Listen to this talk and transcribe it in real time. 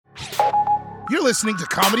You're listening to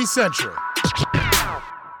Comedy Central.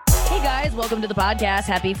 Hey guys, welcome to the podcast.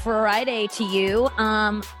 Happy Friday to you.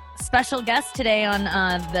 Special guest today on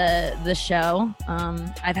the show.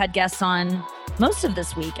 I've had guests on most of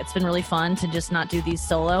this week. It's been really fun to just not do these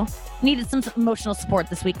solo. Needed some emotional support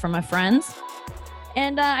this week from my friends.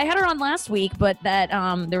 And I had her on last week, but that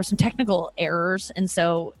there were some technical errors, and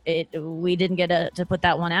so we didn't get to put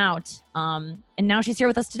that one out. And now she's here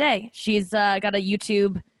with us today. She's got a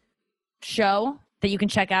YouTube show that you can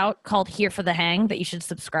check out called Here for the Hang that you should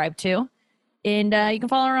subscribe to. And you can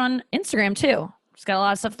follow her on Instagram too. She's got a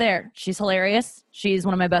lot of stuff there. She's hilarious. She's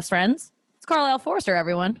one of my best friends. It's Carlisle Forrester,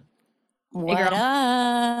 everyone. What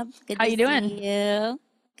up? Good How to you doing? see you.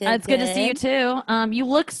 It's good to see you too. You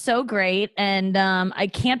look so great, and I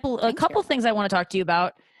can't believe a couple things I want to talk to you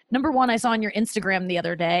about. Number one, I saw on your Instagram the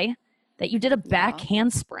other day that you did a back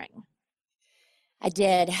handspring. I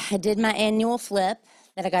did my annual flip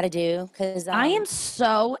that I got to do because I am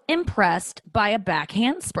so impressed by a back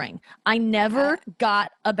handspring. I never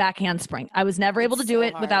got a back handspring. I was never able to do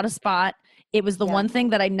it without a spot. It was the one thing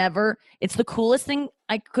that it's the coolest thing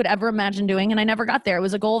I could ever imagine doing, and I never got there. It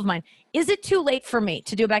was a goal of mine. Is it too late for me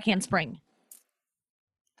to do a back handspring?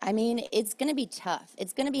 I mean, it's going to be tough.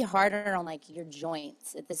 It's going to be harder on like your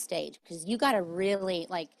joints at this stage because you got to really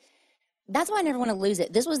that's why I never want to lose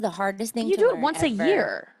it. This was the hardest thing You to do learn it once ever. a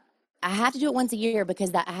year. I have to do it once a year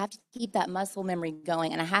because I have to keep that muscle memory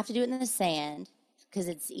going, and I have to do it in the sand because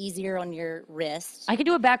it's easier on your wrist. I could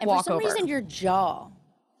do a back walkover. For some reason, your jaw,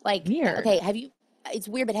 weird. Okay, it's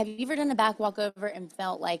weird, but have you ever done a back walkover and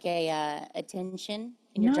felt like a tension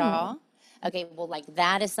in your jaw? Okay, well, like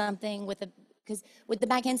that is something because with the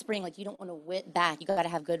back handspring, like you don't want to whip back. You got to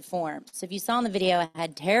have good form. So if you saw in the video, I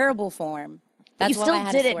had terrible form. That's you why still I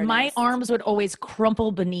had did a it. soreness. My arms would always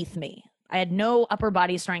crumple beneath me. I had no upper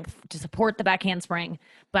body strength to support the back handspring,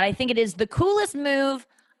 but I think it is the coolest move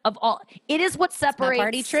of all. It is what separates my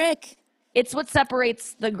party trick. It's what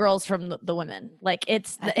separates the girls from the women. Like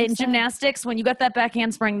in gymnastics, when you got that back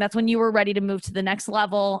handspring, that's when you were ready to move to the next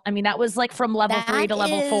level. I mean, that was like from level 3 to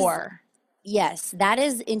level 4. Yes, that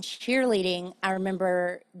is in cheerleading. I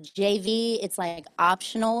remember JV, it's like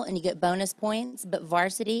optional and you get bonus points, but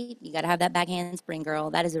varsity, you got to have that back handspring,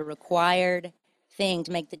 girl. That is a required thing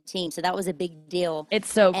to make the team. So that was a big deal.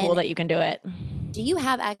 It's so cool that you can do it. Do you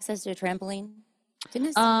have access to a trampoline?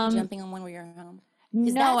 Didn't I see you jumping on one where you're home?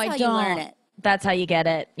 No, I don't. You learn it. That's how you get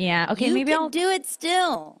it. Yeah. Okay, maybe I'll do it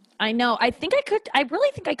still. I know. I think I could. I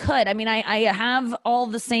really think I could. I mean, I have all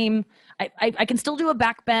the same. I can still do a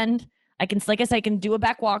back bend. I can, like I said, I can do a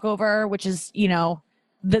back walkover, which is,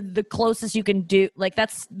 the closest you can do. Like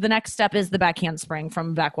that's the next step is the back handspring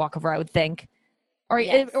from back walkover, I would think. Or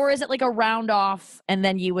is it like a round off and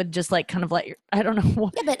then you would just like kind of I don't know.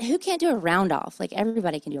 Yeah, but who can't do a round off? Like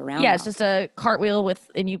everybody can do a round off. Yeah, it's just a cartwheel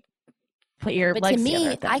and you put your legs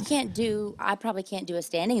together. But to me, I probably can't do a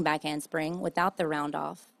standing back handspring without the round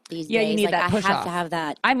off these days. Yeah, you need that push off. I have to have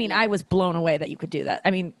that. I mean, I was blown away that you could do that.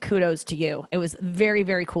 I mean, kudos to you. It was very,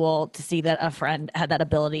 very cool to see that a friend had that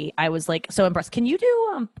ability. I was like so impressed. Can you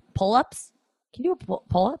do pull-ups? Can you do a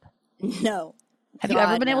pull-up? No. Have you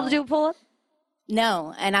ever been able to do a pull-up?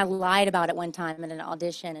 No, and I lied about it one time in an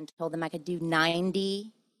audition and told them I could do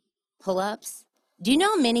 90 pull-ups. Do you know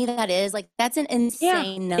how many that is? Like, that's an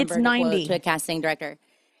insane number it's 90. To a casting director.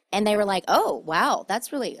 And they were like, oh, wow,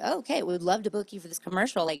 that's really, okay, we'd love to book you for this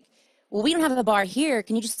commercial. Like, well, we don't have a bar here.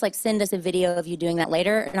 Can you just, send us a video of you doing that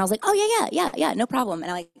later? And I was like, oh, yeah, no problem.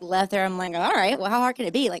 And I, left there. I'm like, all right, well, how hard can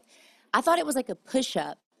it be? Like, I thought it was like a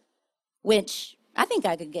push-up, which I think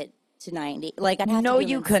I could get to 90. Like, I'd have to do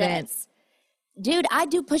you couldn't. Sets. Dude, I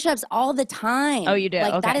do push-ups all the time. Oh, you do?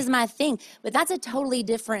 Like, okay. That is my thing. But that's a totally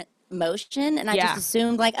different motion. And I just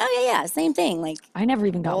assumed, oh, yeah, same thing. Like, I never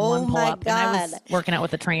even got one pull-up. God. And I was working out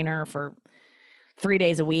with a trainer for 3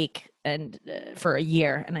 days a week and for a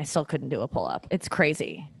year, and I still couldn't do a pull-up. It's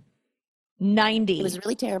crazy. 90. It was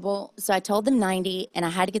really terrible. So I told them 90, and I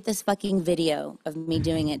had to get this fucking video of me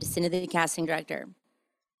doing it to send to the casting director.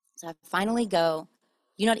 So I finally go.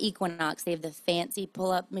 You know at Equinox, they have the fancy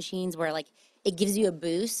pull-up machines where, it gives you a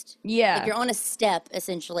boost. Yeah. Like you're on a step,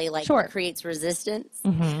 essentially, creates resistance.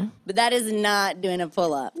 Mm-hmm. But that is not doing a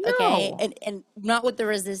pull-up, okay? No. And not with the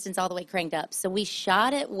resistance all the way cranked up. So we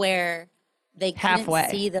shot it where they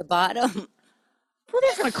couldn't see the bottom. Well,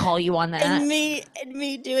 they're going to call you on that. and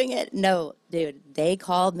me doing it. No, dude, they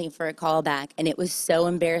called me for a callback, and it was so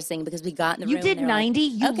embarrassing because we got in the room. You did 90?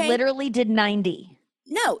 You literally did 90.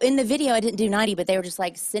 No, in the video I didn't do 90, but they were just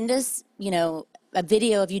like, send us, a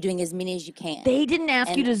video of you doing as many as you can. They didn't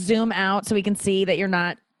ask you to zoom out so we can see that you're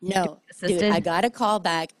not No, assisted? dude, I got a call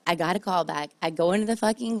back. I go into the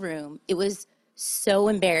fucking room. It was so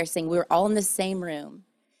embarrassing. We were all in the same room.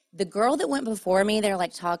 The girl that went before me, they're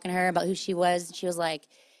like talking to her about who she was. She was like,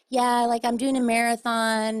 yeah, like I'm doing a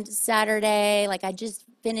marathon Saturday. Like I just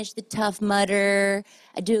finished the Tough Mudder.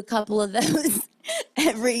 I do a couple of those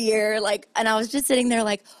every year. Like, and I was just sitting there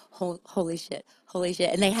like, holy shit.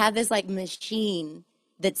 And they have this like machine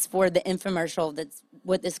that's for the infomercial. That's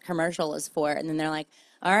what this commercial is for. And then they're like,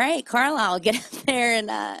 all right, Carlisle, get up there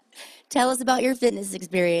and tell us about your fitness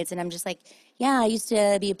experience. And I'm just like, yeah, I used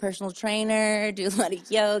to be a personal trainer, do a lot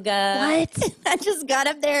of yoga. What? I just got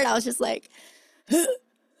up there and I was just like,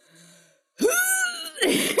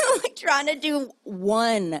 like trying to do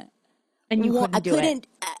one. And you couldn't do it.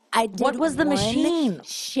 I did What was the one machine?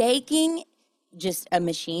 Shaking, just a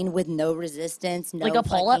machine with no resistance. No Like a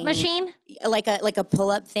pull-up fucking- machine? Like a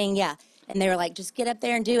pull-up thing, yeah. And they were like, just get up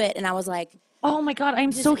there and do it. And I was like, Oh my God,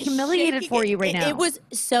 I'm so humiliated shaking for it. you right now. It was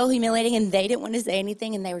so humiliating, and they didn't want to say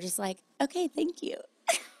anything, and they were just like, okay, thank you.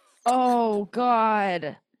 Oh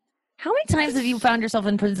God. How many times have you found yourself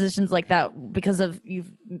in positions like that because of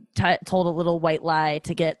you've told a little white lie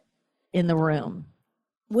to get in the room?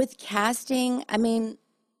 With casting, I mean,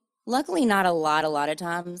 luckily not a lot of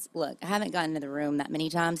times. Look, I haven't gotten into the room that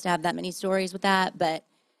many times to have that many stories with that, but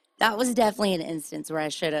that was definitely an instance where I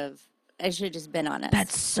should have just been honest.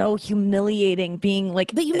 That's so humiliating being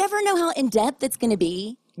like. But you never know how in-depth it's going to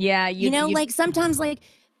be. Yeah. You know, like sometimes like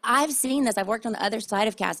I've seen this. I've worked on the other side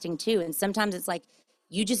of casting too. And sometimes it's like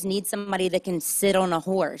you just need somebody that can sit on a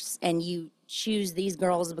horse, and you choose these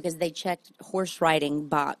girls because they checked horse riding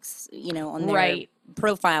box, you know, on their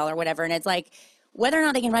profile or whatever. And it's like, whether or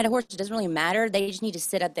not they can ride a horse, it doesn't really matter. They just need to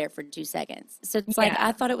sit up there for 2 seconds. So it's like,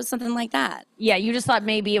 I thought it was something like that. Yeah. You just thought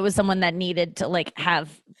maybe it was someone that needed to like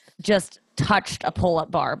have just touched a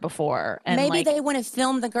pull-up bar before. And maybe like, they want to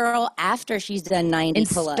film the girl after she's done 90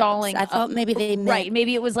 pull-ups. installing. I thought maybe they meant, right.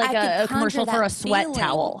 Maybe it was like a commercial for a sweat feeling.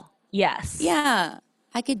 towel. Yes. Yeah.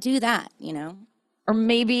 I could do that, you know? Or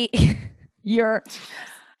maybe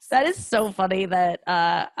that is so funny that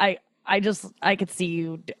I could see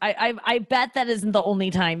you. I bet that isn't the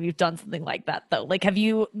only time you've done something like that though. Like, have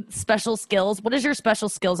you special skills? What is your special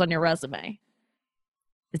skills on your resume?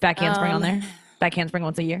 Is back handspring on there? Back handspring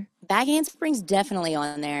once a year? Back handspring's definitely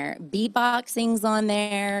on there. Beatboxing's on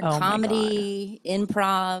there. Oh comedy,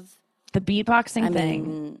 improv. The beatboxing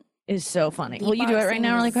thing is so funny. Will you do it right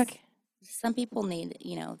now really quick? Some people need,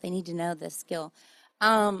 you know, they need to know this skill.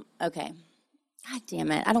 Okay. God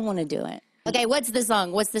damn it. I don't want to do it. Okay, what's the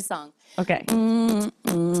song? Okay.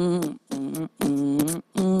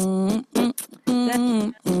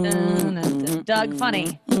 Doug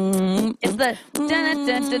Funny. It's the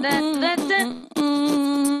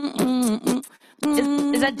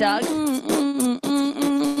Is that Doug?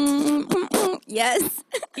 Yes.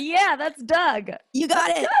 Yeah, that's Doug. You got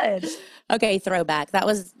it. Good. Okay, throwback. I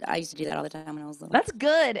used to do that all the time when I was little. That's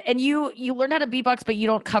good. And you learn how to beatbox, but you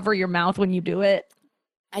don't cover your mouth when you do it.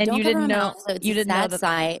 I don't cover my mouth, so it's a sad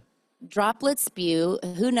sight. Droplets spew.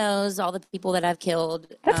 Who knows all the people that I've killed.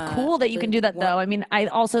 That's cool that you can do that, though. I mean, I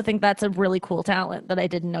also think that's a really cool talent that I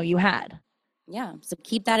didn't know you had. Yeah, so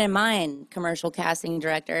keep that in mind, commercial casting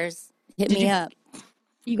directors. Hit me up.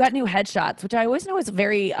 You got new headshots, which I always know is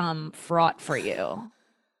very fraught for you.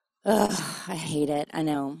 Ugh, I hate it. I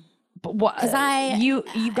know. But what? Because you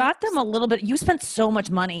got them a little bit. You spent so much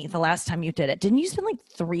money the last time you did it. Didn't you spend like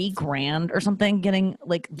 $3,000 or something getting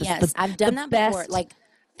like I've done that before. Like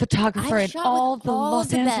photographer in all the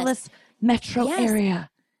Los Angeles metro area.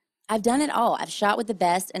 I've done it all. I've shot with the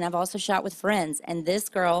best, and I've also shot with friends. And this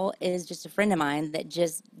girl is just a friend of mine that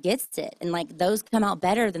just gets it. And like those come out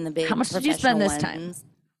better than the big. How much did you spend this time?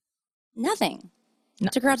 Nothing. No.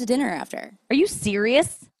 Took her out to dinner after. Are you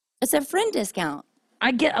serious? It's a friend discount.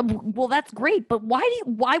 I get well, that's great, but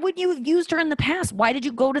why would you have used her in the past? Why did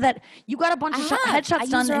you go to that? You got a bunch of headshots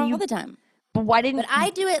done, and you all the time. But why didn't? But I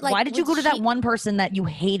do it like. Why did you go to that one person that you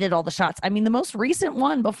hated all the shots? I mean, the most recent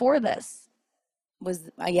one before this was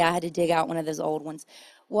I had to dig out one of those old ones.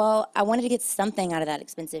 Well, I wanted to get something out of that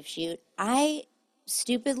expensive shoot. I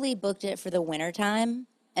stupidly booked it for the winter time,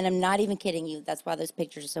 and I'm not even kidding you. That's why those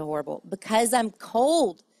pictures are so horrible. Because I'm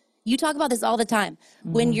cold. You talk about this all the time.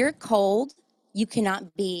 Mm-hmm. When you're cold, you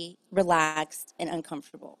cannot be relaxed and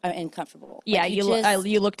uncomfortable. Yeah, like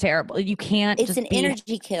you look terrible. You can't. It's an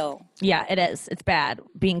energy kill. Yeah, it is. It's bad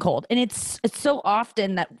being cold, and it's so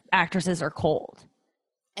often that actresses are cold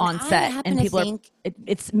on set, and people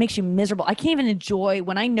it makes you miserable. I can't even enjoy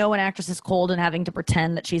when I know an actress is cold and having to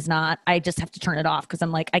pretend that she's not. I just have to turn it off because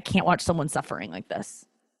I'm like, I can't watch someone suffering like this.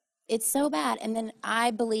 It's so bad, and then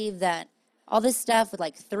I believe that. All this stuff with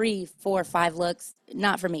like 3, 4, 5 looks,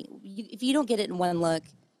 not for me. If you don't get it in one look,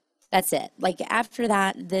 That's it. Like after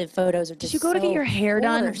that, the photos are just Did you go to get your hair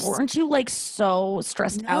done? forced. Weren't you like so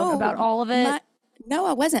stressed out about all of it? No,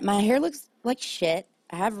 I wasn't. My hair looks like shit.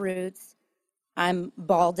 I have roots. I'm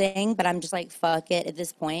balding, but I'm just like, fuck it at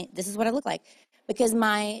this point. This is what I look like. Because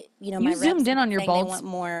my, you my zoomed in on your bald want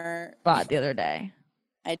more spot the other day.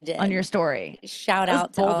 I did. On your story. Shout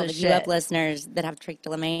out to all the You Up listeners that have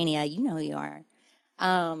trichotillomania. You know who you are.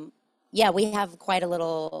 Yeah, we have quite a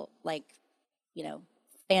little, like,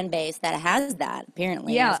 fan base that has that,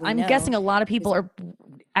 apparently. Yeah, I'm guessing a lot of people are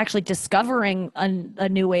actually discovering a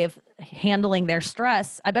new way of handling their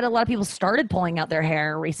stress. I bet a lot of people started pulling out their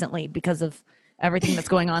hair recently because of everything that's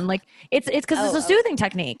going on. Like, it's because it's a soothing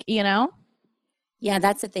technique, Yeah,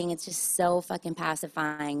 that's the thing. It's just so fucking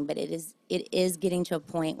pacifying, but it is getting to a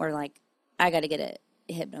point where, like, I got to get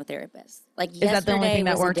a hypnotherapist. Like, is that the only thing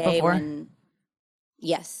that worked before?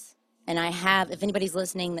 Yes. And I have, if anybody's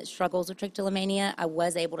listening that struggles with trichotillomania, I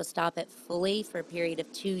was able to stop it fully for a period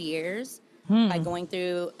of 2 years by going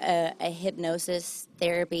through a hypnosis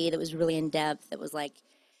therapy that was really in depth. That was like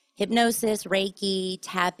hypnosis, Reiki,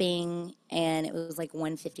 tapping, and it was like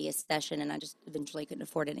 $150 a session, and I just eventually couldn't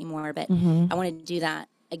afford it anymore. But I wanted to do that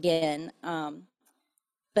again.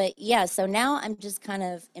 But yeah, so now I'm just kind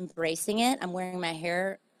of embracing it. I'm wearing my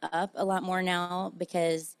hair up a lot more now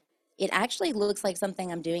because it actually looks like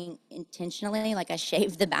something I'm doing intentionally, like I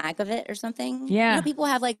shaved the back of it or something. Yeah. People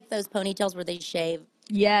have like those ponytails where they shave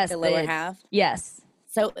the lower half. Yes.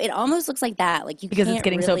 So it almost looks like that. Like because it's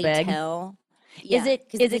getting really so big. Tell. Yeah,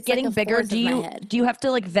 is it getting bigger? Do you have to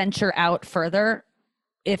like venture out further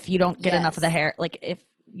if you don't get enough of the hair? Like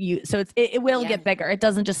it will get bigger. It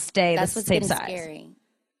doesn't just stay the same size. Scary.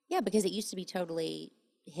 Yeah, because it used to be totally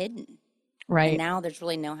hidden. Right. And now there's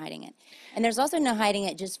really no hiding it. And there's also no hiding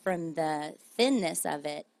it just from the thinness of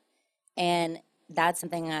it. And that's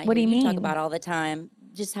something what do you mean? Talk about all the time,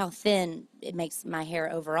 just how thin it makes my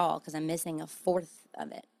hair overall because I'm missing a fourth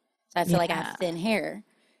of it. So I feel like I have thin hair.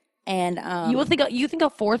 And you think a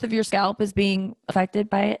fourth of your scalp is being affected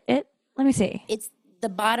by it? Let me see. It's the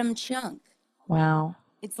bottom chunk. Wow.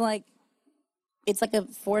 It's like a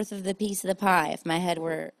fourth of the piece of the pie if my head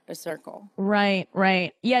were a circle. Right.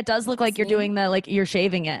 Yeah, it does look like you're doing you're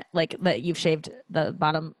shaving it, like that you've shaved the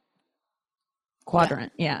bottom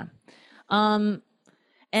quadrant. Yeah. And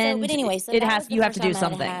but anyway, you have to do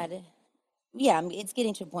something. It's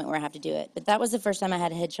getting to a point where I have to do it. But that was the first time I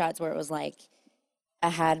had headshots where it was like I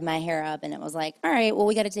had my hair up and it was like, all right, well,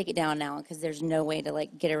 we got to take it down now because there's no way to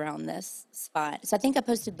like get around this spot. So I think I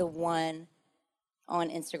posted the one on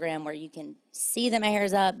Instagram where you can see that my hair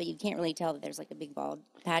is up, but you can't really tell that there's like a big bald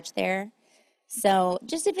patch there. So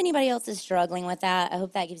just if anybody else is struggling with that, I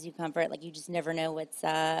hope that gives you comfort. Like you just never know what's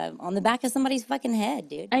on the back of somebody's fucking head,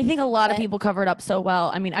 dude. I think a lot of people cover it up so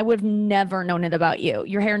well. I mean, I would have never known it about you.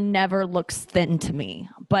 Your hair never looks thin to me.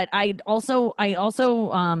 But I also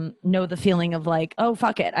know the feeling of like, oh,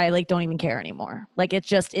 fuck it. I like don't even care anymore. Like it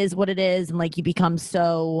just is what it is. And like you become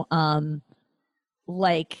so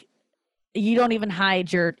like you don't even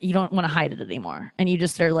you don't want to hide it anymore. And you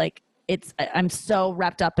just are like, I'm so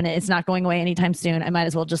wrapped up in it. It's not going away anytime soon. I might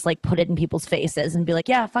as well just like put it in people's faces and be like,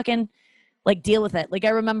 yeah, fucking like deal with it. Like I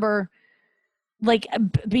remember like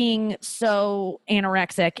being so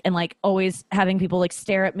anorexic and like always having people like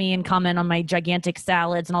stare at me and comment on my gigantic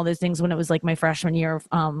salads and all those things when it was like my freshman year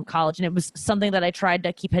of college. And it was something that I tried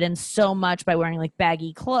to keep hidden so much by wearing like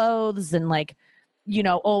baggy clothes and like,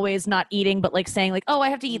 always not eating, but like saying like, oh, I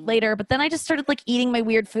have to eat later. But then I just started like eating my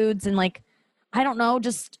weird foods and like, I don't know,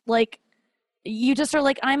 just like you just are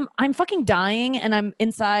like, I'm fucking dying and I'm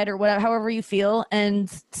inside or whatever, however you feel. And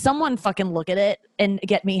someone fucking look at it and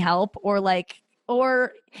get me help and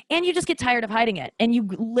you just get tired of hiding it and you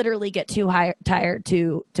literally get too tired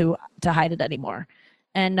to hide it anymore.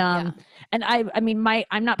 And, and I mean,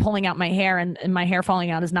 I'm not pulling out my hair and my hair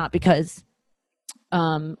falling out is not because,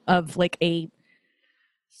 of like a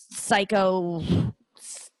psycho,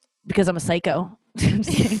 because I'm a psycho.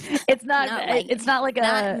 It's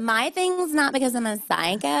not my thing's not because I'm a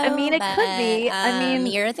psycho. I mean, it could be. I mean,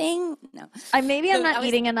 your thing. No. Maybe I'm not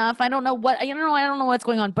eating enough. I don't know what. I don't know what's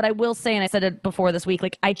going on. But I will say, and I said it before this week.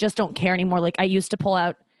 Like, I just don't care anymore. Like, I used to pull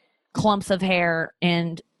out clumps of hair,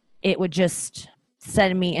 and it would just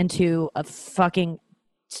send me into a fucking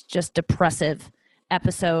just depressive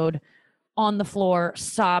episode on the floor,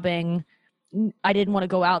 sobbing. I didn't want to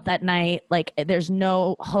go out that night. Like, there's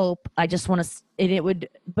no hope. I just want to,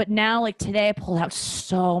 but now, like today, I pulled out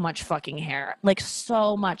so much fucking hair, like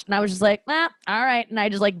so much. And I was just like, all right. And I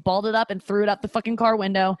just like balled it up and threw it out the fucking car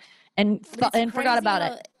window and forgot about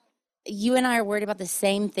it. you and I are worried about the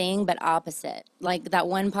same thing, but opposite. Like that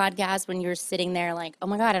one podcast when you're sitting there like, oh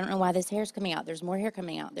my God, I don't know why this hair's coming out. There's more hair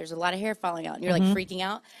coming out. There's a lot of hair falling out. And you're like freaking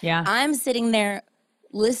out. Yeah. I'm sitting there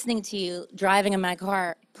listening to you, driving in my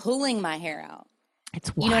car, pulling my hair out.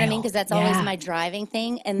 It's wild. You know what I mean? Because that's always my driving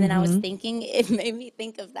thing. And then I was thinking, it made me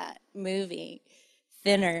think of that movie,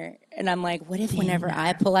 Thinner. And I'm like, what if whenever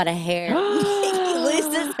I pull out a hair, he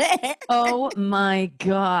loses hair? Oh my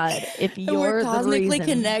God. If And you're we're the cosmically reason.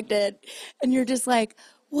 connected. And you're just like,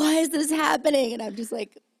 why is this happening? And I'm just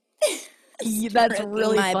like, That's stroking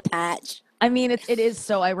really my fun. patch. I mean, it is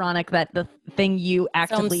so ironic that the thing you So I'm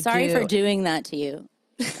actively sorry do. for doing that to you.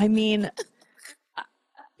 I mean,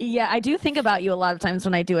 yeah, I do think about you a lot of times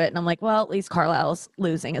when I do it. And I'm like, well, at least Carlisle's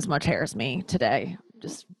losing as much hair as me today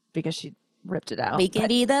just because she ripped it out. We can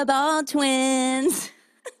be the ball twins.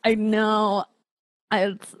 I know.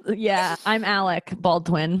 I'm Alec, bald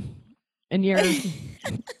twin. And you're the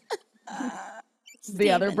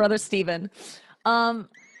other Steven. brother, Steven.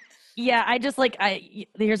 Yeah, I just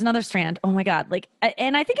here's another strand. Oh my God.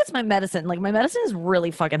 And I think it's my medicine. Like, my medicine is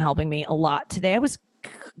really fucking helping me a lot. Today I was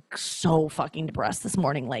so fucking depressed this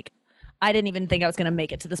morning. Like, I didn't even think I was going to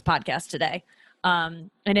make it to this podcast today. And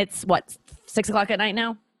it's 6:00 at night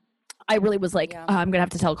now. I really was like, Yeah. I'm going to have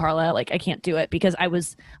to tell Carla, like, I can't do it because I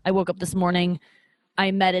woke up this morning.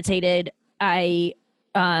 I meditated. I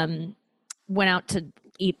went out to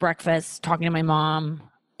eat breakfast, talking to my mom,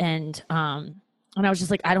 and I was just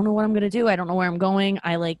like, I don't know what I'm gonna do. I don't know where I'm going.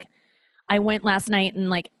 I went last night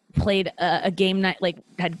and played a game night,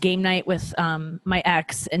 had game night with my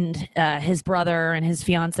ex and his brother and his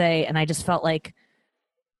fiance, and I just felt like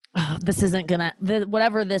this isn't gonna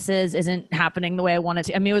whatever this isn't happening the way I wanted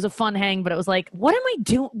to. I mean, it was a fun hang, but it was like, what am I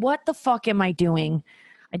doing? What the fuck am I doing?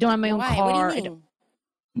 I don't have my own Why? car. What do you mean?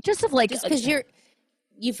 Just Just because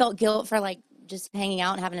you felt guilt for just hanging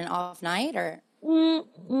out and having an off night, or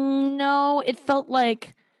no, it felt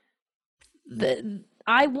like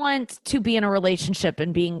I want to be in a relationship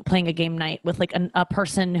and playing a game night with a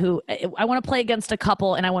person who I want to play against a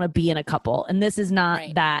couple and I want to be in a couple, and this is not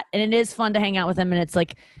Right. that. And it is fun to hang out with him, and it's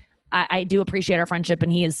like I do appreciate our friendship,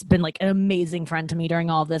 and he has been an amazing friend to me during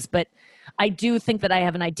all of this. But I do think that I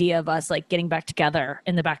have an idea of us getting back together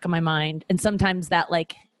in the back of my mind, and sometimes that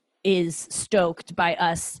is stoked by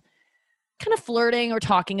us kind of flirting or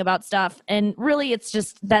talking about stuff. And really, it's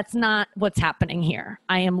just, that's not what's happening here.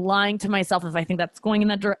 I am lying to myself if I think that's going in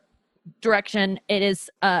that direction. It is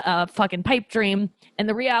a fucking pipe dream. And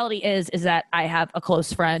the reality is that I have a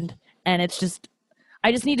close friend, and it's just,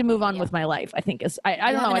 I just need to move on with my life. I think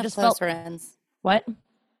I don't know. I just close felt friends. what?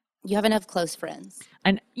 You have enough close friends.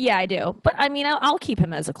 And yeah, I do. But I mean, I'll keep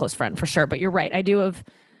him as a close friend for sure. But you're right. I do have,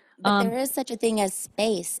 But there is such a thing as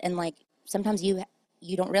space, and sometimes you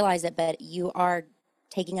don't realize it, but you are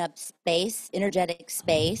taking up space, energetic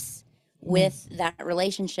space, with that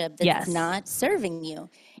relationship that's Yes. not serving you.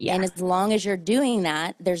 Yeah. And as long as you're doing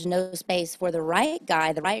that, there's no space for the right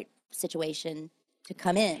guy, the right situation to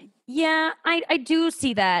come in. yeah, I do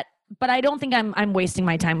see that, but I don't think I'm wasting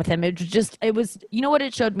my time with him. It was, you know what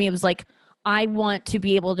it showed me? It was I want to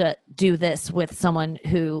be able to do this with someone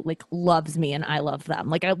who loves me and I love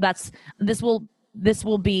them. This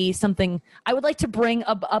will be something I would like to bring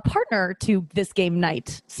a partner to this game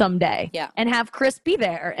night someday. Yeah. And have Chris be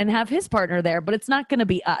there and have his partner there, but it's not going to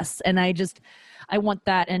be us. And I want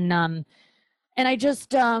that. And I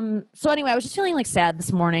just, so anyway, I was just feeling sad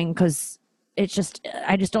this morning because it's just,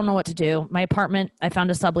 I just don't know what to do. My apartment, I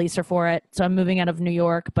found a subleaser for it. So I'm moving out of New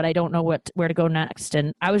York, but I don't know where to go next.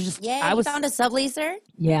 And I was just, Yeah, you found a subleaser?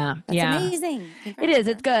 yeah, That's yeah. amazing. It is.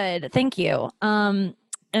 It's good. Thank you.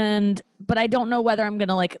 But I don't know whether I'm going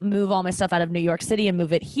to move all my stuff out of New York City and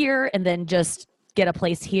move it here and then just get a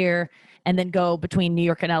place here and then go between New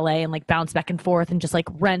York and LA and bounce back and forth and just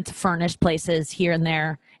rent furnished places here and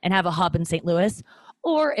there and have a hub in St. Louis.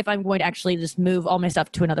 Or if I'm going to actually just move all my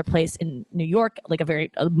stuff to another place in New York,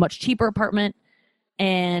 a much cheaper apartment,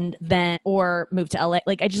 and then, or move to LA.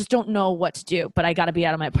 I just don't know what to do, but I got to be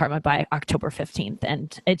out of my apartment by October 15th.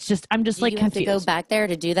 And it's just, I'm just Do you have to confused. go back there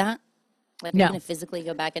to do that? Are you No. going to physically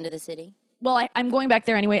go back into the city? Well, I'm going back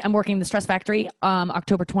there anyway. I'm working the Stress Factory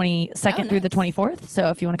October 22nd through the 24th. So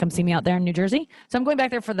if you want to come see me out there in New Jersey. So I'm going back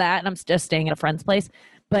there for that, and I'm just staying at a friend's place.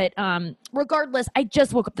 But regardless, I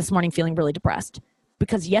just woke up this morning feeling really depressed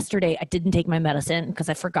because yesterday I didn't take my medicine because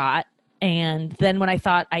I forgot. And then when I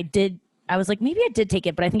thought I did, I was like, maybe I did take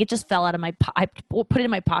it, but I think it just fell out of my I put it in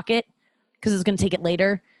my pocket because I was going to take it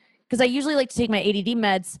later. Because I usually like to take my ADD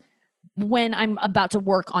meds when I'm about to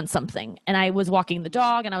work on something. And I was walking the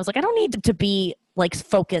dog and I was like, I don't need to be like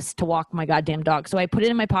focused to walk my goddamn dog. So I put it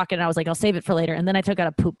in my pocket and I was like, I'll save it for later. And then I took out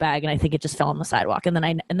a poop bag and I think it just fell on the sidewalk. And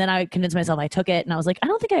then I convinced myself I took it and I was like, I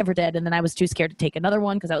don't think I ever did. And then I was too scared to take another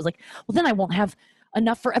one because I was like, well, then I won't have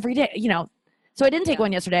enough for every day, you know? So I didn't take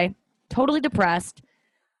one yesterday, totally depressed.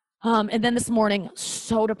 And then this morning,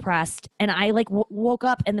 so depressed. And I like woke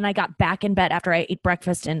up and then I got back in bed after I ate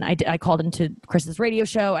breakfast and I called into Chris's radio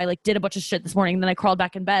show. I like did a bunch of shit this morning. And then I crawled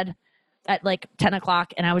back in bed at like 10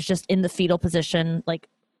 o'clock and I was just in the fetal position, like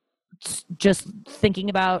just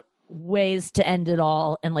thinking about ways to end it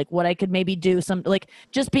all and like what I could maybe do, some like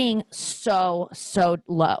just being so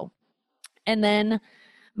low. And then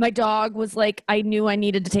my dog was like, I knew I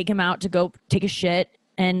needed to take him out to go take a shit.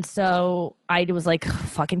 And so I was like,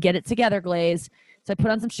 fucking get it together, Glaze. So I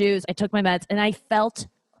put on some shoes, I took my meds, and I felt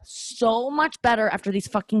so much better after these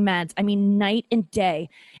fucking meds. I mean, night and day.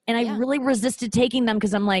 And I really resisted taking them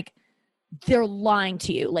because I'm like, they're lying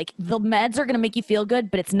to you. Like the meds are going to make you feel good,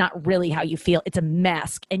 but it's not really how you feel. It's a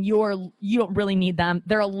mask and you don't really need them.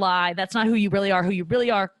 They're a lie. That's not who you really are. Who you really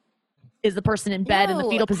are is the person in bed in the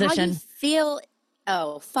fetal position. How you feel,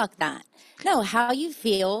 oh, fuck that. No, how you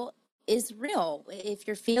feel is real. If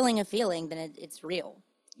you're feeling a feeling, then it's real.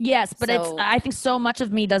 Yes, but I think so much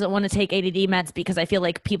of me doesn't want to take ADD meds because I feel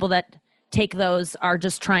like people that take those are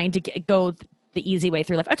just trying to go the easy way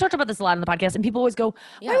through life. I talked about this a lot on the podcast and people always go,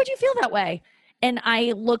 why would you feel that way? And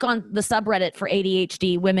I look on the subreddit for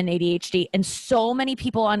ADHD, women ADHD, and so many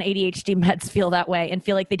people on ADHD meds feel that way and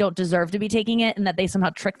feel like they don't deserve to be taking it and that they somehow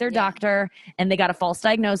tricked their doctor and they got a false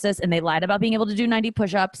diagnosis and they lied about being able to do 90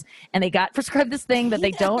 push-ups and they got prescribed this thing that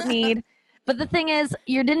they don't need. But the thing is,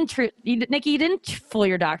 Nikki, you didn't fool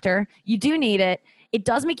your doctor. You do need it. It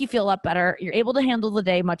does make you feel a lot better. You're able to handle the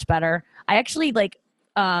day much better. I actually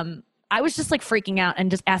I was just like freaking out and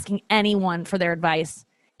just asking anyone for their advice.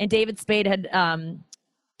 And David Spade had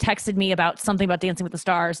texted me about something about Dancing with the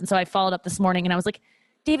Stars. And so I followed up this morning and I was like,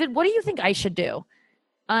 David, what do you think I should do?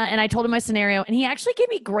 And I told him my scenario and he actually gave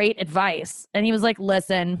me great advice. And he was like,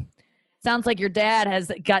 listen, sounds like your dad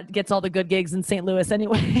gets all the good gigs in St. Louis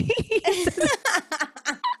anyway.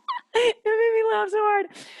 It made me laugh so hard.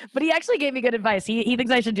 But he actually gave me good advice. He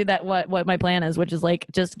thinks I should do that, what my plan is, which is like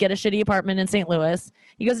just get a shitty apartment in St. Louis.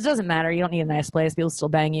 He goes, it doesn't matter. You don't need a nice place. People still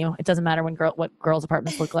bang you. It doesn't matter what girls'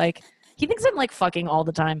 apartments look like. He thinks I'm like fucking all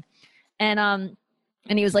the time. And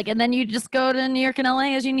he was like, and then you just go to New York and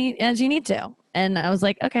LA as you need to. And I was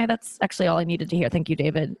like, okay, that's actually all I needed to hear. Thank you,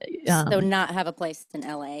 David. So not have a place in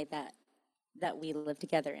LA that we live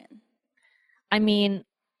together in. I mean,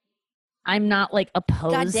 I'm not like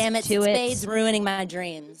opposed to it. God damn it, Spade's ruining my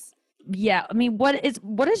dreams. Yeah, I mean, what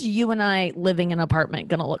is you and I living in an apartment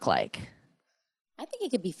gonna look like? I think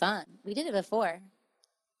it could be fun. We did it before.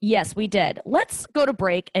 Yes, we did. Let's go to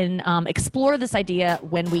break and explore this idea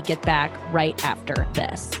when we get back right after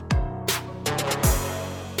this.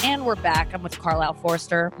 And we're back. I'm with Carlisle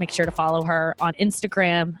Forster. Make sure to follow her on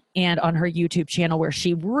Instagram and on her YouTube channel where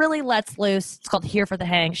she really lets loose. It's called Here for the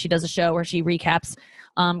Hang. She does a show where she recaps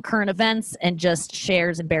current events and just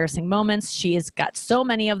shares embarrassing moments. She has got so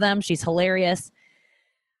many of them. She's hilarious.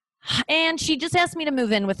 And she just asked me to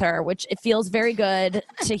move in with her, which it feels very good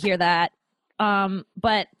to hear that.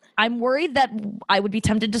 But I'm worried that I would be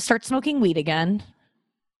tempted to start smoking weed again.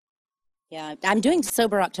 Yeah, I'm doing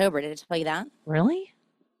Sober October. Did I tell you that? Really?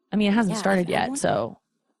 I mean, it hasn't started yet, so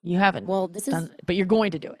you haven't. Well, but you're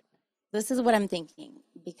going to do it. This is what I'm thinking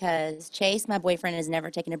because Chase, my boyfriend, has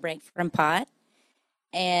never taken a break from pot.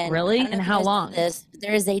 And really? And how long?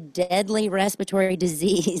 There is a deadly respiratory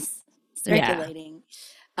disease circulating.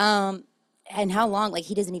 Yeah. And how long? Like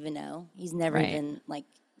he doesn't even know. He's never even like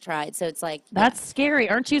tried. So it's like that's scary.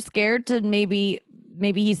 Aren't you scared to maybe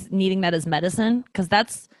he's needing that as medicine? Because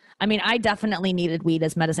I mean, I definitely needed weed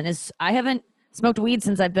as medicine. I haven't smoked weed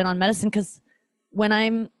since I've been on medicine because when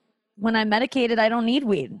I'm medicated, I don't need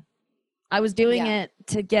weed. I was doing it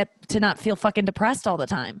to not feel fucking depressed all the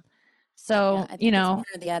time. So, it's one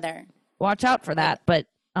or the other. Watch out for that. But,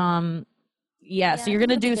 so you're going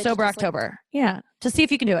to do Sober October. To see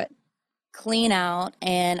if you can do it. Clean out.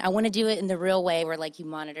 And I want to do it in the real way where like you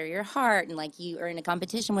monitor your heart and like you are in a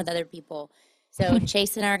competition with other people. So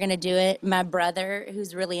Chase and I are going to do it. My brother,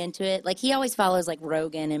 who's really into it, like he always follows like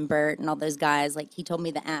Rogan and Bert and all those guys. Like he told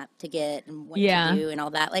me the app to get and what to do and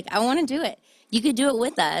all that. Like I want to do it. You could do it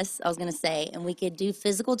with us, I was going to say, and we could do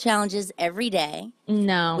physical challenges every day.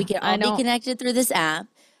 No. We could all be connected through this app.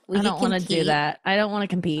 I don't want to do that. I don't want to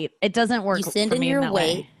compete. It doesn't work. You send in your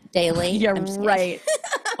weight daily. You're right.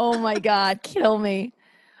 Oh my God. Kill me.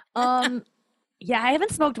 I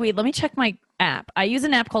haven't smoked weed. Let me check my app. I use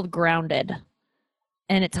an app called Grounded.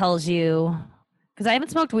 And it tells you, because I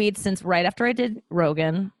haven't smoked weed since right after I did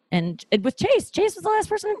Rogan. And with Chase. Chase was the last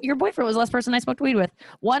person, your boyfriend was the last person I smoked weed with.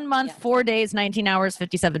 1 month, 4 days, 19 hours,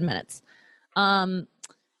 57 minutes.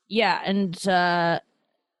 Yeah, and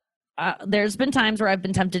there's been times where I've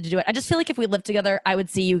been tempted to do it. I just feel like if we lived together, I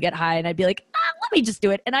would see you get high and I'd be like, let me just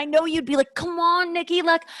do it. And I know you'd be like, come on, Nikki,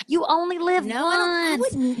 like you only live once. I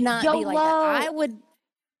would not be like that. I would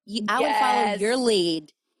follow your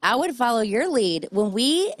lead. I would follow your lead. When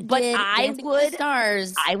we did Dancing with the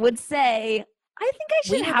Stars, I would say, I think I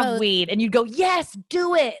should have weed. And you'd go, yes,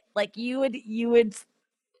 do it. Like you would I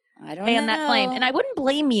don't fan know. that flame. And I wouldn't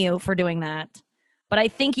blame you for doing that. But I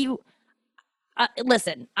think you,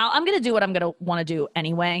 listen, I'm going to do what I'm going to want to do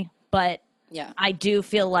anyway. But yeah, I do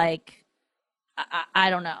feel like, I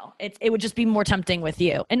don't know. It would just be more tempting with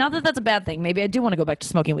you. And not that that's a bad thing. Maybe I do want to go back to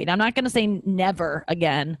smoking weed. I'm not going to say never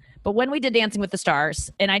again. But when we did Dancing with the Stars,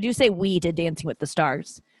 and I do say we did Dancing with the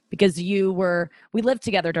Stars, because we lived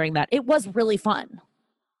together during that. It was really fun.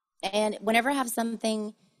 And whenever I have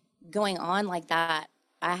something going on like that,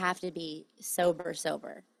 I have to be sober.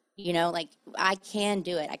 You know, like I can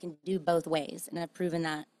do it. I can do both ways. And I've proven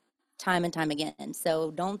that time and time again.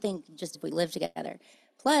 So don't think just if we live together.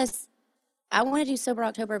 Plus, I want to do Sober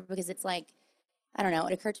October because it's like, I don't know,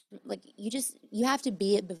 it occurred to me, like you have to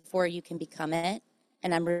be it before you can become it.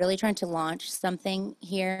 And I'm really trying to launch something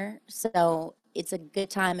here. So it's a good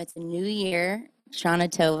time. It's a new year. Shana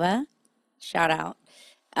Tova, shout out.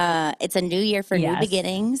 It's a new year for new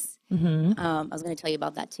beginnings. Mm-hmm. I was going to tell you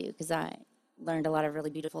about that too, because I learned a lot of really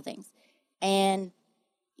beautiful things. And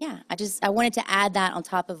yeah, I wanted to add that on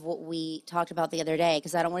top of what we talked about the other day,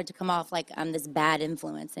 because I don't want it to come off like I'm this bad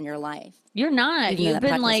influence in your life. You're not. You've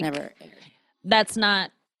been like, that's not.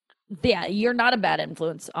 Yeah, you're not a bad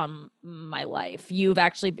influence on my life. You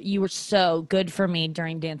were so good for me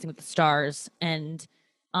during Dancing with the Stars. And,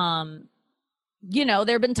 you know,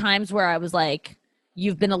 there have been times where I was like,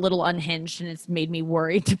 you've been a little unhinged and it's made me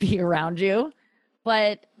worried to be around you.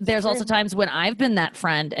 But there's also times when I've been that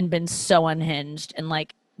friend and been so unhinged and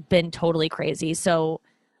like been totally crazy. So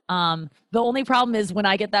the only problem is when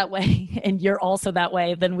I get that way and you're also that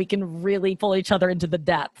way, then we can really pull each other into the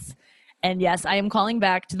depths. And yes, I am calling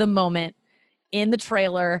back to the moment in the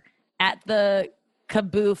trailer at the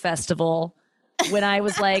Kaboo Festival when I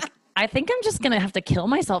was like, I think I'm just going to have to kill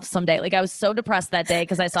myself someday. Like I was so depressed that day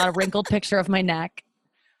because I saw a wrinkled picture of my neck,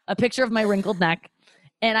 a picture of my wrinkled neck.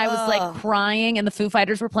 And I was like crying and the Foo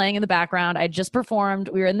Fighters were playing in the background. I just performed.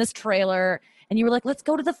 We were in this trailer and you were like, let's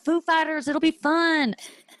go to the Foo Fighters. It'll be fun.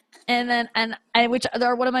 Which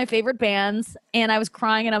are one of my favorite bands. And I was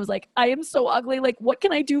crying and I was like, I am so ugly. Like, what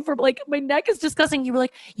can I do for, like, my neck is disgusting. You were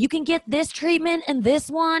like, you can get this treatment and this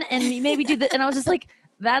one and maybe do that. And I was just like,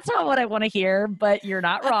 that's not what I want to hear, but you're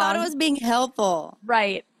not wrong. I thought it was being helpful.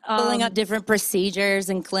 Right. Pulling out different procedures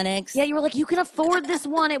and clinics. Yeah, you were like, you can afford this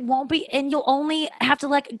one. It won't be, and you'll only have to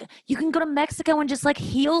like, you can go to Mexico and just like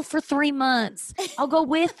heal for 3 months. I'll go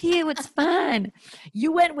with you. It's fine.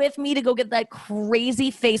 You went with me to go get that crazy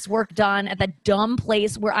face work done at that dumb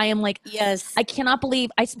place where I am like, yes, I cannot believe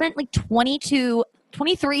I spent like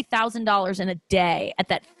 $23,000 in a day at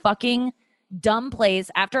that fucking dumb place.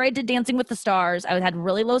 After I did Dancing with the Stars, I had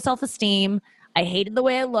really low self-esteem. I hated the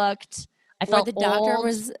way I looked. I felt the doctor old.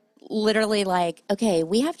 Was literally like, okay,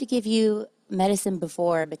 we have to give you medicine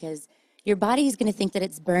before because your body is going to think that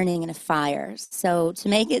it's burning in a fire. So to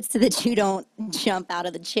make it so that you don't jump out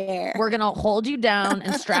of the chair, we're going to hold you down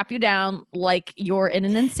and strap you down like you're in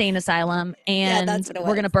an insane asylum. And that's what it was.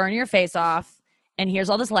 We're going to burn your face off. And here's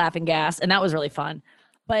all this laughing gas. And that was really fun.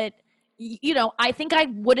 But you know, I think I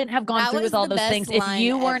wouldn't have gone through with all those things if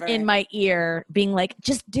you weren't in my ear being like,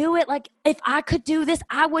 just do it. Like, if I could do this,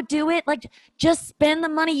 I would do it. Like, just spend the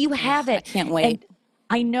money. You have it. I can't wait. And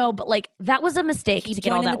I know, but like, that was a mistake to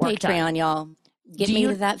get all that work done. Patreon, y'all. Get me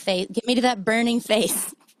to that face. Get me to that burning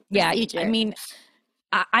face. Yeah, I mean,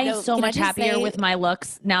 I am so much happier with my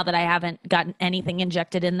looks now that I haven't gotten anything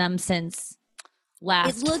injected in them since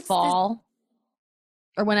last fall.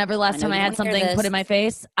 Or whenever last time I had something put in my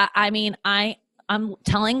face. I'm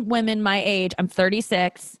telling women my age, I'm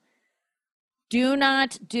 36. Do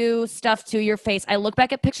not do stuff to your face. I look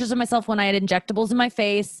back at pictures of myself when I had injectables in my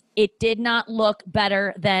face. It did not look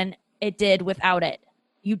better than it did without it.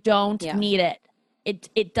 You don't need it.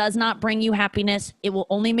 It does not bring you happiness. It will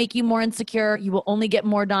only make you more insecure. You will only get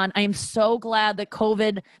more done. I am so glad that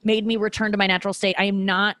COVID made me return to my natural state. And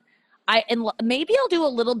maybe I'll do a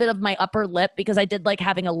little bit of my upper lip because I did like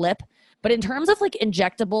having a lip. But in terms of like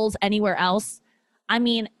injectables anywhere else, I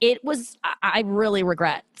mean, I really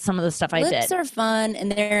regret some of the stuff I did. Lips are fun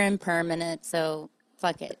and they're impermanent. So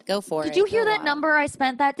fuck it. Go for it. Did you hear that number I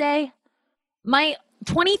spent that day? My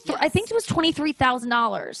 23, I think it was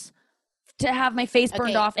 $23,000 to have my face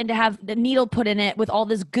burned off and to have the needle put in it with all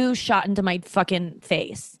this goo shot into my fucking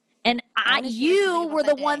face. And you were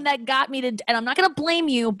the one that got me to, and I'm not going to blame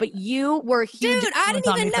you, but you were a huge. Dude, I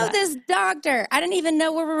didn't even know this doctor. I didn't even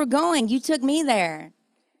know where we were going. You took me there.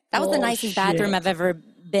 That was the nicest bathroom I've ever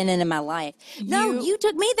been in my life. No, you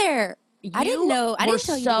took me there. I didn't know. I didn't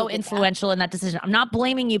tell you. So influential in that decision. I'm not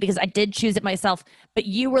blaming you because I did choose it myself, but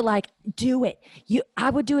you were like, do it.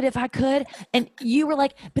 I would do it if I could. And you were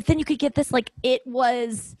like, but then you could get this. Like, it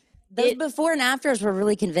was. Those before and afters were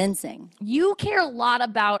really convincing. You care a lot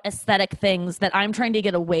about aesthetic things that I'm trying to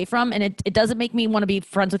get away from. And it doesn't make me want to be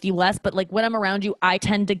friends with you less. But like when I'm around you, I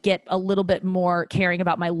tend to get a little bit more caring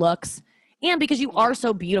about my looks. And because you are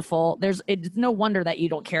so beautiful, it's no wonder that you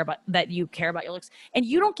care about your looks. And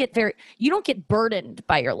you don't get burdened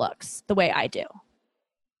by your looks the way I do.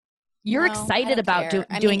 You're excited about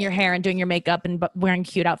doing your hair and doing your makeup and wearing a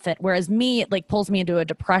cute outfit. Whereas me, it like pulls me into a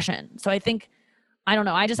depression. So I think, I don't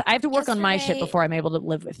know. I have to work on my shit before I'm able to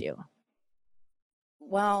live with you.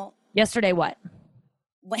 Well, yesterday, what?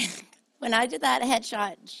 When I did that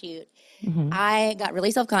headshot shoot, I got really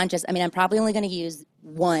self-conscious. I mean, I'm probably only going to use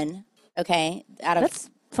one, okay, out of That's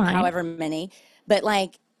fine. However many. But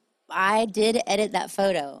like, I did edit that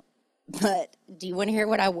photo. But do you want to hear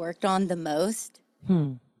what I worked on the most?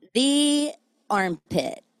 The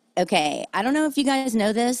armpit. Okay, I don't know if you guys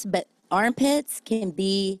know this, but armpits can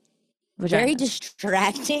be very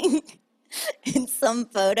distracting in some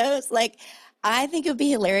photos. Like, I think it would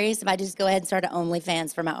be hilarious if I just go ahead and start an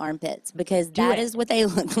OnlyFans for my armpits because that is what they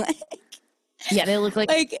look like. Yeah, they look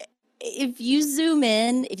like if you zoom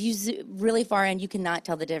in, really far in, you cannot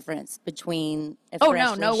tell the difference between a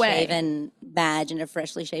freshly shaven badge and a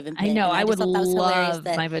freshly shaven pit. I know. I would love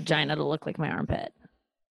my vagina to look like my armpit.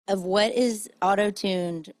 Of what is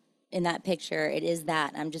auto-tuned in that picture, it is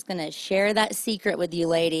that. I'm just going to share that secret with you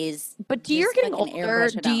ladies. But you're getting older.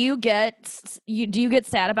 Do you get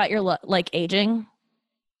sad about your like aging?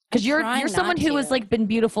 Because you're someone who has like been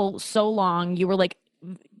beautiful so long. You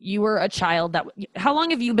were a child how long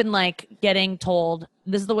have you been like getting told,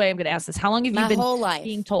 this is the way I'm going to ask this. How long have you been whole life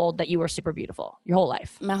being told that you were super beautiful? Your whole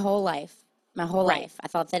life? My whole life. I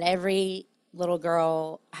thought that every little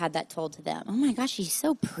girl had that told to them. Oh my gosh, she's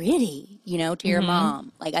so pretty, to your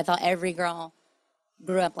mom. Like, I thought every girl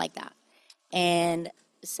grew up like that. And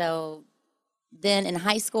so then in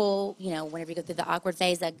high school, whenever you go through the awkward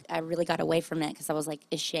phase, I really got away from it because I was like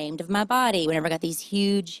ashamed of my body. Whenever I got these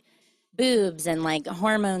huge boobs and like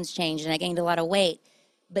hormones changed and I gained a lot of weight.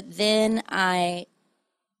 But then I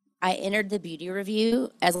entered the beauty review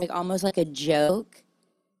as like almost like a joke.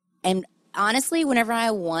 And honestly, whenever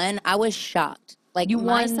I won, I was shocked. Like,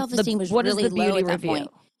 my self-esteem was really low at that point.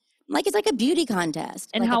 Like, it's like a beauty contest.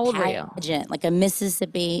 And like how old were you? Like a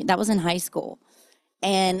Mississippi. That was in high school.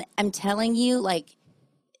 And I'm telling you, like,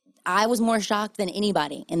 I was more shocked than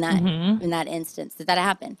anybody in that instance that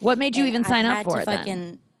happened. What made you even sign up for it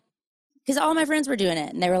then? Because all my friends were doing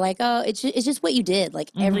it. And they were like, oh, it's just what you did.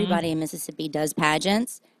 Like, everybody in Mississippi does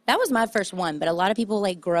pageants. That was my first one. But a lot of people,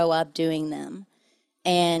 like, grow up doing them.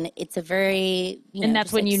 And it's a very, and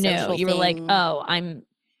that's when you knew. You were like, oh, I'm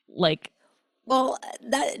like. Well,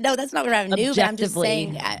 that's not what I knew. But I'm just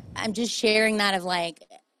saying, I'm just sharing that of like,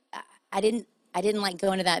 I didn't like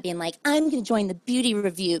go into that being like, I'm going to join the beauty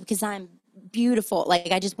review because I'm beautiful.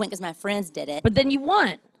 Like, I just went because my friends did it. But then you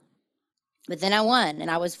won. But then I won, and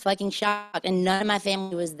I was fucking shocked. And none of my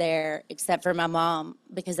family was there except for my mom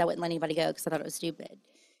because I wouldn't let anybody go because I thought it was stupid.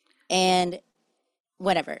 And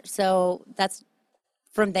whatever. So that's.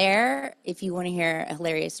 From there, if you want to hear a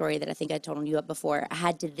hilarious story that I think I told you up before, I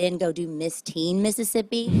had to then go do Miss Teen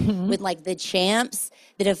Mississippi with like the champs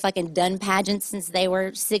that have fucking done pageants since they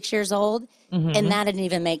were 6 years old. And that didn't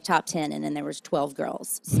even make top 10. And then there was 12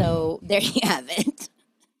 girls. So there you have it.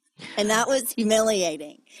 And that was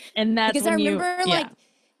humiliating. And that's because I remember like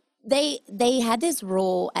they had this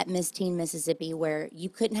rule at Miss Teen Mississippi where you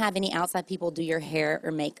couldn't have any outside people do your hair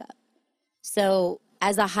or makeup. So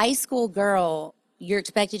as a high school girl, you're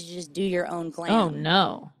expected to just do your own glam. Oh,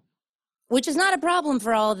 no. Which is not a problem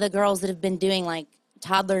for all of the girls that have been doing, like,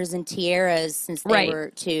 toddlers and tiaras since they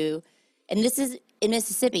were 2. And this is in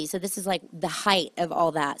Mississippi, so this is, like, the height of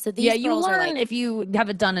all that. So these you learn if you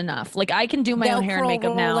haven't done enough. Like, I can do my own hair and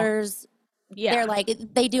makeup rollers, now. Yeah. They're, like,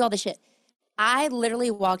 they do all the shit. I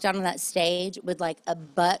literally walked out on that stage with, like, a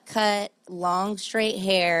butt cut, long, straight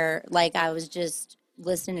hair, like I was just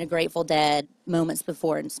listening to Grateful Dead moments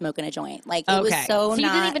before and smoking a joint. Like, it was so you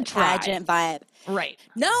didn't even try. Pageant vibe. Right.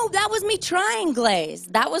 No, that was me trying glaze.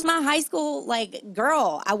 That was my high school, like,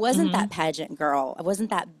 girl. I wasn't that pageant girl. I wasn't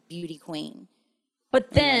that beauty queen. But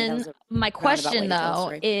Anyway, that then was a my roundabout way question to tell the though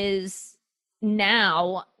story. is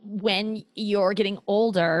now when you're getting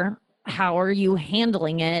older, how are you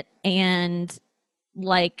handling it? And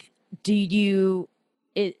like,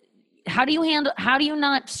 how do you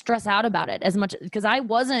not stress out about it as much? Because I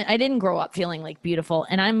didn't grow up feeling like beautiful,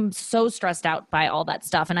 and I'm so stressed out by all that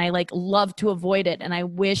stuff. And I like love to avoid it. And I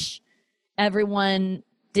wish everyone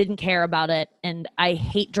didn't care about it. And I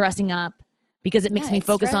hate dressing up because it makes me it's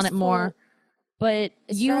focus on it more. But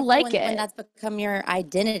It's you stressful like when, it. when that's become your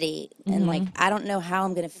identity, and like I don't know how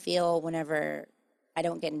I'm gonna feel whenever I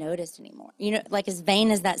don't get noticed anymore. You know, like as vain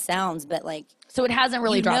as that sounds, but like So it hasn't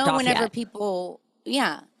really you dropped know off whenever yet. people, you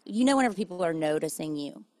know whenever people are noticing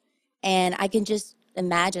you, and I can just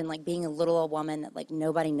imagine like being a little old woman that like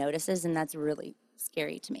nobody notices, and that's really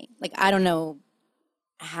scary to me. Like I don't know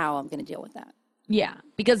how I'm gonna deal with that. Yeah,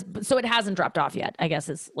 because so it hasn't dropped off yet. I guess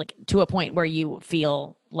it's like to a point where you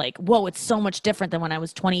feel like, whoa, it's so much different than when I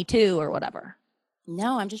was 22 or whatever.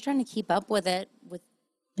 No, I'm just trying to keep up with it with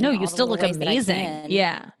No, all you the still little look ways that I amazing. can.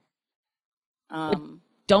 Yeah. Um,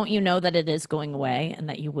 Don't you know that it is going away and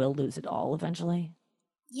that you will lose it all eventually?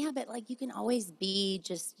 yeah, but like you can always be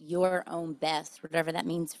just your own best, whatever that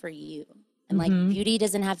means for you. And like Mm-hmm. beauty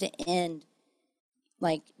doesn't have to end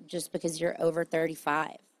like just because you're over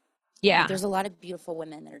 35. Yeah. Like, there's a lot of beautiful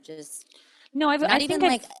women that are just No, not I even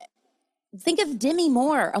think like think of Demi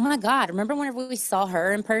Moore. Oh my God. Remember whenever we saw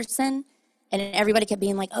her in person and everybody kept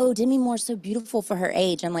being like, oh, Demi Moore's so beautiful for her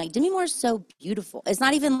age. I'm like, Demi Moore's so beautiful. It's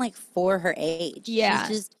not even like for her age. Yeah.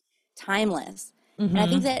 She's just timeless. And I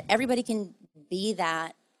think that everybody can be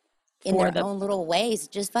that in For their own little ways.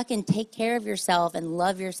 Just fucking take care of yourself and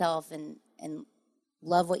love yourself and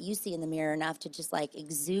love what you see in the mirror enough to just like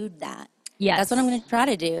exude that. Yes. That's what I'm going to try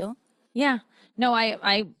to do. Yeah. No,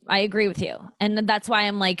 I agree with you. And that's why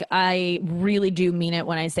I'm like, I really do mean it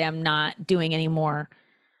when I say I'm not doing any more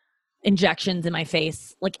injections in my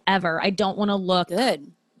face, like ever. I don't want to look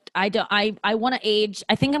Good. I want to age.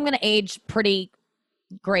 I think I'm going to age pretty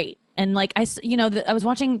great. And like, I was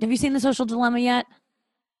watching, have you seen The Social Dilemma yet?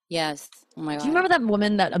 Yes. Oh my God. Do you remember that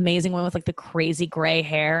woman, that amazing woman with like the crazy gray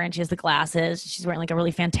hair, and she has the glasses? She's wearing like a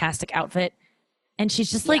really fantastic outfit, and she's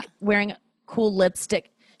just like wearing cool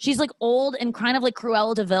lipstick. She's like old and kind of like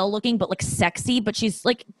Cruella de Vil looking, but like sexy. But she's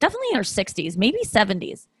like definitely in her 60s, maybe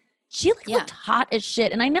 70s. She like looked hot as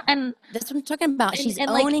shit, and I know, and that's what I'm talking about. She's and,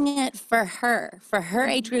 like, owning it for her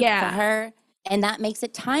age group, for her, and that makes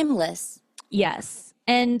it timeless. Yes,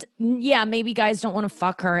 and yeah, maybe guys don't want to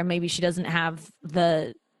fuck her, and maybe she doesn't have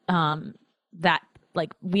the that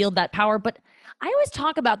like wield that power. But I always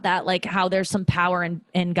talk about that, like how there's some power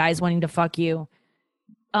in guys wanting to fuck you.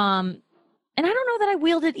 And I don't know that I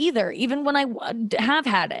wield it either, even when I have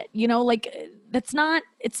had it, you know, like it's not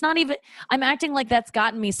even, I'm acting like that's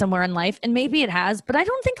gotten me somewhere in life, and maybe it has, but I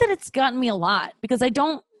don't think that it's gotten me a lot, because I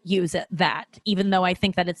don't use that, even though I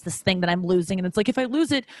think that it's this thing that I'm losing. And it's like, if I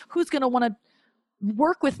lose it, who's going to want to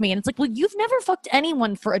work with me? And it's like, well, you've never fucked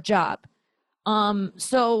anyone for a job.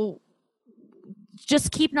 So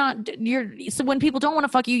just keep so when people don't want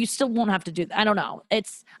to fuck you, you still won't have to do that. I don't know.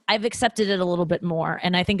 I've accepted it a little bit more.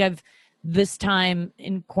 And I think this time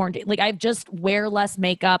in quarantine, like I've just wear less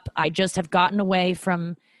makeup. I just have gotten away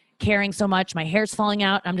from caring so much. My hair's falling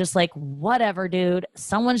out. I'm just like, whatever, dude.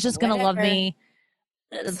 Someone's just going to love me.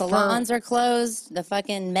 Salons are closed. The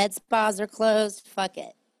fucking med spas are closed. Fuck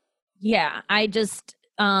it. Yeah. I just,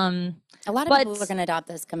 a lot of people are going to adopt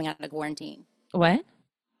this coming out of quarantine. What?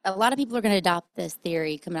 A lot of people are going to adopt this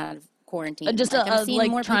theory coming out of quarantine. Just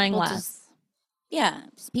like more trying less.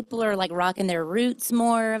 People are like rocking their roots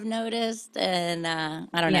more, I've noticed. And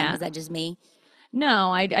I don't know. Is that just me?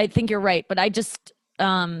 No, I think you're right. But I just,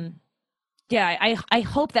 I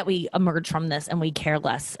hope that we emerge from this and we care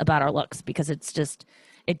less about our looks, because it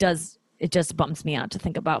just bums me out to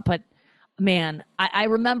think about. But man, I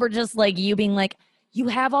remember just like you being like, you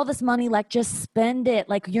have all this money, like just spend it.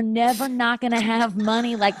 Like you're never not going to have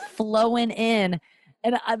money like flowing in.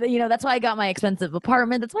 And, that's why I got my expensive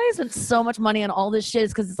apartment. That's why I spent so much money on all this shit,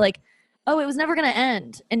 is because it's like, oh, it was never going to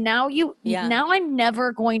end. And now now I'm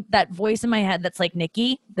never going, that voice in my head that's like,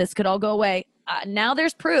 Nikki, this could all go away. Now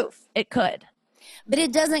there's proof it could. But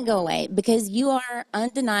it doesn't go away, because you are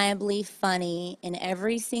undeniably funny in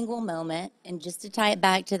every single moment. And just to tie it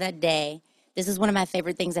back to that day, this is one of my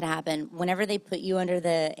favorite things that happened. Whenever they put you under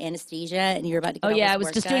the anesthesia and you're about to get all this I was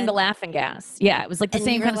work just done, doing the laughing gas. Yeah, it was like the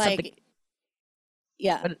same kind of stuff.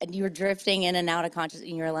 And you were drifting in and out of consciousness,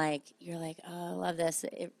 and you're like, oh, I love this.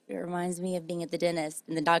 It reminds me of being at the dentist.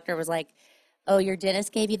 And the doctor was like, oh, your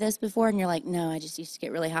dentist gave you this before? And you're like, no, I just used to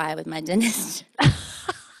get really high with my dentist. I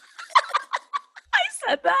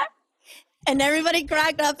said that? And everybody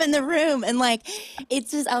cracked up in the room. And like,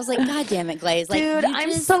 it's just, I was like, God damn it, Glaze. Like, Dude,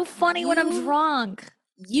 I'm so funny when I'm drunk.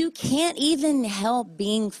 You can't even help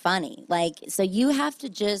being funny. Like, so you have to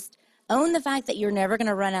just own the fact that you're never going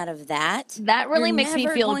to run out of that. That really You're makes me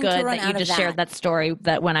never feel going good to run that you out of just shared that story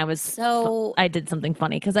that when I was, So I did something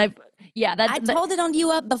funny because I told it on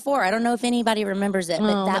You Up before. I don't know if anybody remembers it,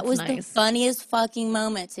 but that that's was the nice. funniest fucking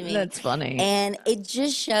moment to me. That's funny. And it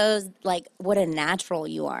just shows like what a natural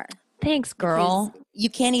you are. Thanks, girl. Because you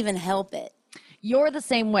can't even help it. You're the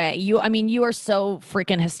same way. You are so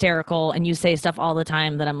freaking hysterical and you say stuff all the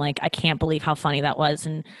time that I'm like, I can't believe how funny that was.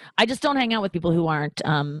 And I just don't hang out with people who aren't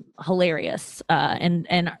hilarious. And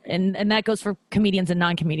that goes for comedians and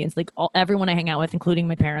non-comedians. Like everyone I hang out with, including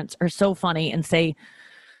my parents, are so funny and say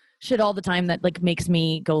shit all the time that like makes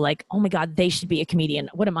me go like, oh my God, they should be a comedian.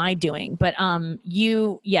 What am I doing? But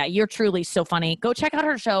you're truly so funny. Go check out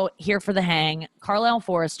her show, Here for the Hang, Carlisle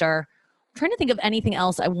Forrester. I'm trying to think of anything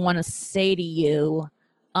else I want to say to you.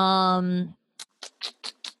 How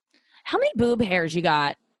many boob hairs you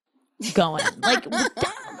got going? Like,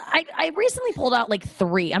 I recently pulled out like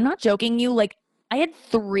 3. I'm not joking you. Like, I had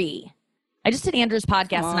 3. I just did Andrew's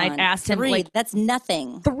podcast and I asked him like that's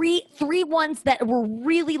nothing. Three ones that were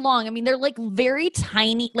really long. I mean, they're like very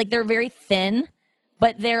tiny, like they're very thin,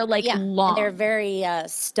 but they're like long. And they're very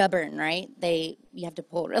stubborn, right? You have to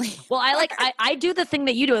pull really. Well, I do the thing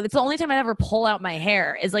that you do. It's the only time I ever pull out my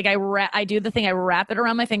hair is like I do the thing. I wrap it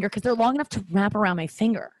around my finger because they're long enough to wrap around my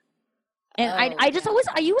finger. And I used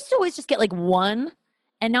to always just get like 1.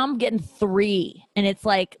 And now I'm getting 3, and it's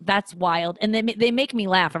like, that's wild. And they make me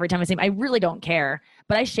laugh every time I see them. I really don't care,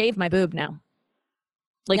 but I shave my boob now.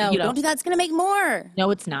 Like, no, don't do that. It's going to make more.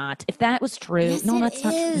 No, it's not. If that was true. Yes, no, that's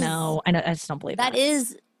not is. true. No, I just don't believe that. That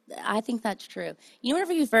is, I think that's true. You know,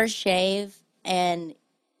 whenever you first shave and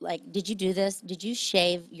like, did you do this? Did you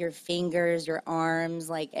shave your fingers, your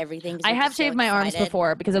arms, like everything? I have shaved my arms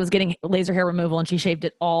before because I was getting laser hair removal and she shaved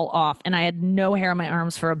it all off. And I had no hair on my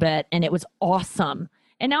arms for a bit and it was awesome.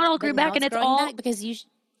 And now it all grew back and it's all back because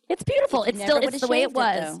it's beautiful. It's the way it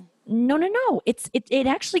was. No. It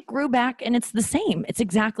actually grew back and it's the same. It's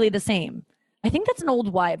exactly the same. I think that's an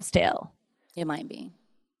old wives' tale. It might be.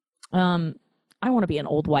 I want to be an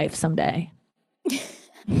old wife someday.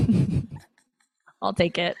 I'll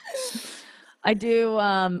take it. I do.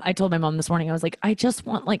 I told my mom this morning, I was like, I just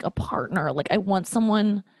want like a partner. Like I want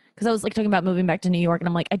someone, because I was like talking about moving back to New York and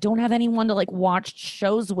I'm like, I don't have anyone to like watch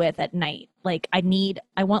shows with at night. Like I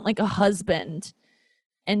want like a husband.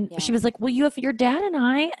 And she was like, well, you have your dad and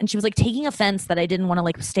I, and she was like taking offense that I didn't want to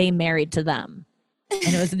like stay married to them.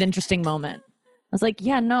 And it was an interesting moment. I was like,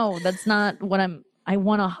 yeah, no, that's not what I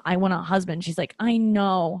want a husband. She's like, I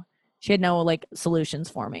know. She had no like solutions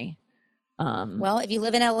for me. Well, if you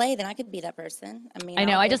live in LA, then I could be that person. I mean, I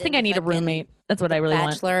know. I just think I need a roommate. That's what I really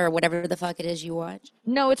want. Bachelor or whatever the fuck it is you watch.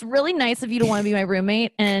 No, it's really nice of you to want to be my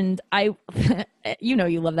roommate. And you know,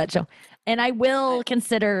 you love that show. And I will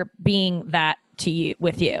consider being that to you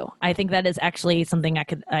with you. I think that is actually something I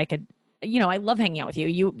could, you know, I love hanging out with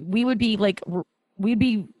you. We'd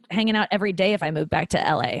be hanging out every day if I moved back to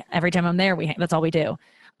LA. Every time I'm there, that's all we do.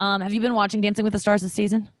 Have you been watching Dancing with the Stars this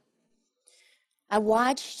season? I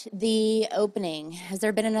watched the opening. Has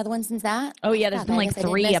there been another one since that? Oh yeah, there's been like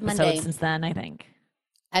 3 episodes since then, I think.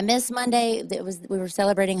 I missed Monday. We were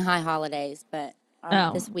celebrating high holidays, but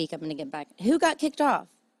this week I'm going to get back. Who got kicked off?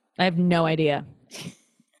 I have no idea.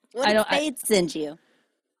 What did Fade send you?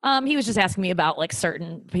 He was just asking me about like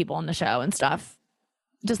certain people on the show and stuff.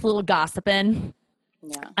 Just a little gossiping.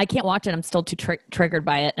 Yeah. I can't watch it. I'm still too triggered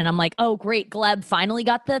by it. And I'm like, oh, great. Gleb finally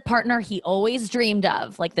got the partner he always dreamed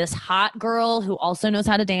of. Like this hot girl who also knows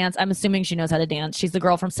how to dance. I'm assuming she knows how to dance. She's the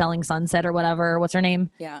girl from Selling Sunset or whatever. What's her name?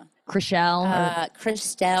 Yeah. Chrishell.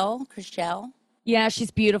 Chrishell. Yeah, she's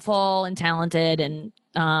beautiful and talented and,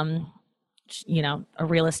 you know, a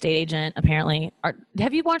real estate agent, apparently.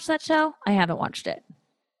 Have you watched that show? I haven't watched it.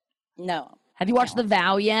 No. Have you watched The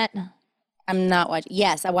Vow yet? I'm not watching.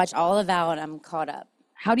 Yes, I watched all of Vow and I'm caught up.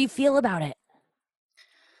 How do you feel about it?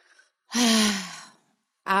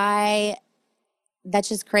 That's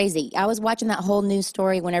just crazy. I was watching that whole news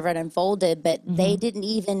story whenever it unfolded, but they didn't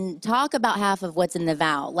even talk about half of what's in The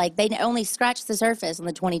Vow. Like they only scratched the surface on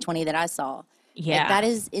the 2020 that I saw. Yeah. Like, that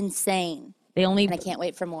is insane. And I can't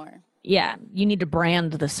wait for more. Yeah, you need to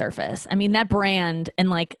brand the surface. I mean, that brand,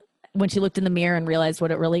 and like when she looked in the mirror and realized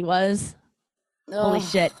what it really was, holy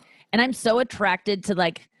shit. And I'm so attracted to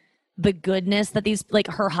like the goodness that these, like,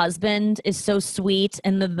 her husband is so sweet,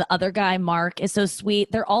 and the other guy, Mark, is so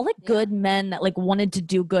sweet. They're all like good men that like wanted to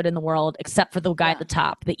do good in the world, except for the guy at the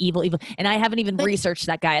top, the evil. And I haven't even researched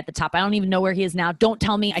that guy at the top. I don't even know where he is now. Don't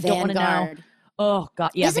tell me. I don't want to know. Oh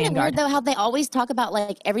God. Yeah. Isn't it weird though how they always talk about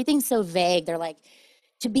like everything's so vague? They're like,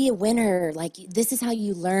 to be a winner, like this is how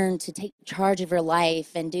you learn to take charge of your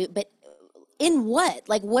life and do, but in what?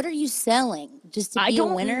 Like, what are you selling? Just to be a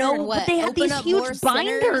winner? I don't know, but they have these huge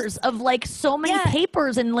binders of like so many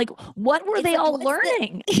papers, and like, what were they all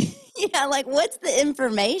learning? Yeah, like what's the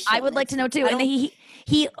information? I would like to know too. And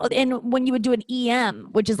and when you would do an EM,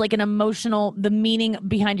 which is like an emotional, the meaning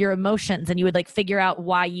behind your emotions, and you would like figure out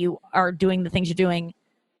why you are doing the things you're doing.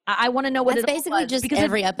 I want to know what it's basically just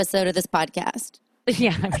every episode of this podcast.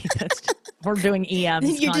 Yeah, I mean, we're doing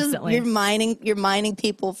EMs constantly. You're mining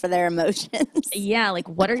people for their emotions. Yeah, like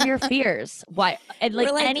what are your fears? Why? And like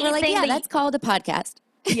anything. That's called a podcast.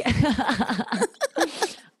 Yeah.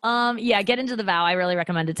 Yeah, get into The Vow. I really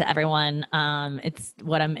recommend it to everyone. It's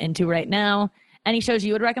what I'm into right now. Any shows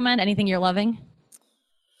you would recommend? Anything you're loving?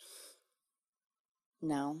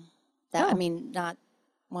 No. I mean, not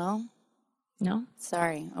well. No.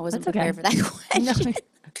 Sorry, I wasn't prepared for that question. No.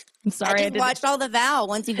 I'm sorry. I just watched all The Vow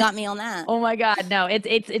once you got me on that. Oh my God. No,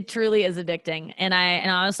 it truly is addicting. And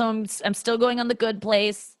I'm still going on The Good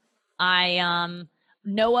Place.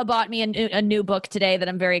 Noah bought me a new book today that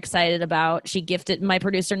I'm very excited about. My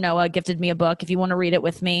producer Noah gifted me a book. If you want to read it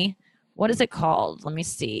with me. What is it called? Let me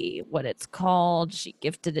see what it's called. She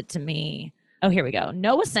gifted it to me. Oh, here we go.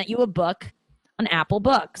 Noah sent you a book on Apple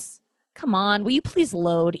Books. Come on. Will you please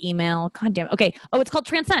load email? God damn it. Okay. Oh, it's called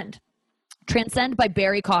Transcend. Transcend by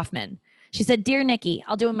Barry Kaufman. She said, "Dear Nikki,"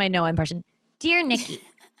 I'll do my Noah impression. "Dear Nikki,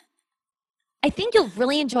 I think you'll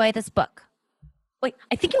really enjoy this book. Wait,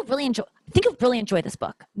 I think you'll really enjoy this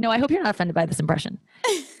book." No, I hope you're not offended by this impression.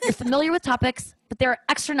 "You're familiar with topics, but there are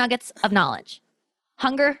extra nuggets of knowledge.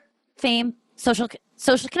 Hunger, fame, social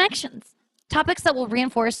connections. Topics that will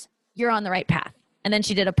reinforce you're on the right path." And then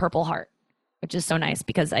she did a purple heart, which is so nice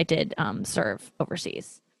because I did serve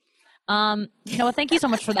overseas. Noah, thank you so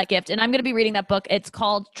much for that gift. And I'm going to be reading that book. It's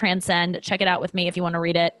called Transcend. Check it out with me if you want to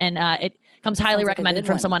read it. And it comes highly recommended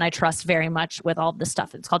from someone I trust very much with all this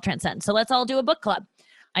stuff. It's called Transcend. So let's all do a book club.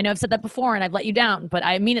 I know I've said that before and I've let you down, but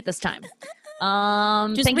I mean it this time.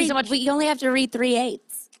 Thank you so much. You only have to read 3/8.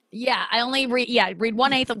 Yeah, I only read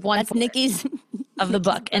 1/8 of one. That's Nikki's of the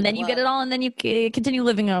book, and then you get it all, and then you continue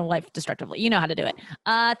living a life destructively. You know how to do it.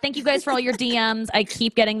 Thank you guys for all your DMs. I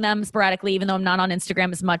keep getting them sporadically, even though I'm not on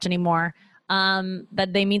Instagram as much anymore.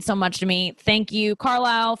 But they mean so much to me. Thank you,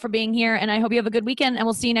 Carlisle, for being here, and I hope you have a good weekend. And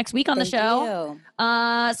we'll see you next week on the show.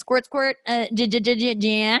 Squirt, squirt,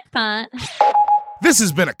 jackpot. This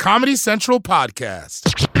has been a Comedy Central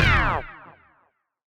podcast.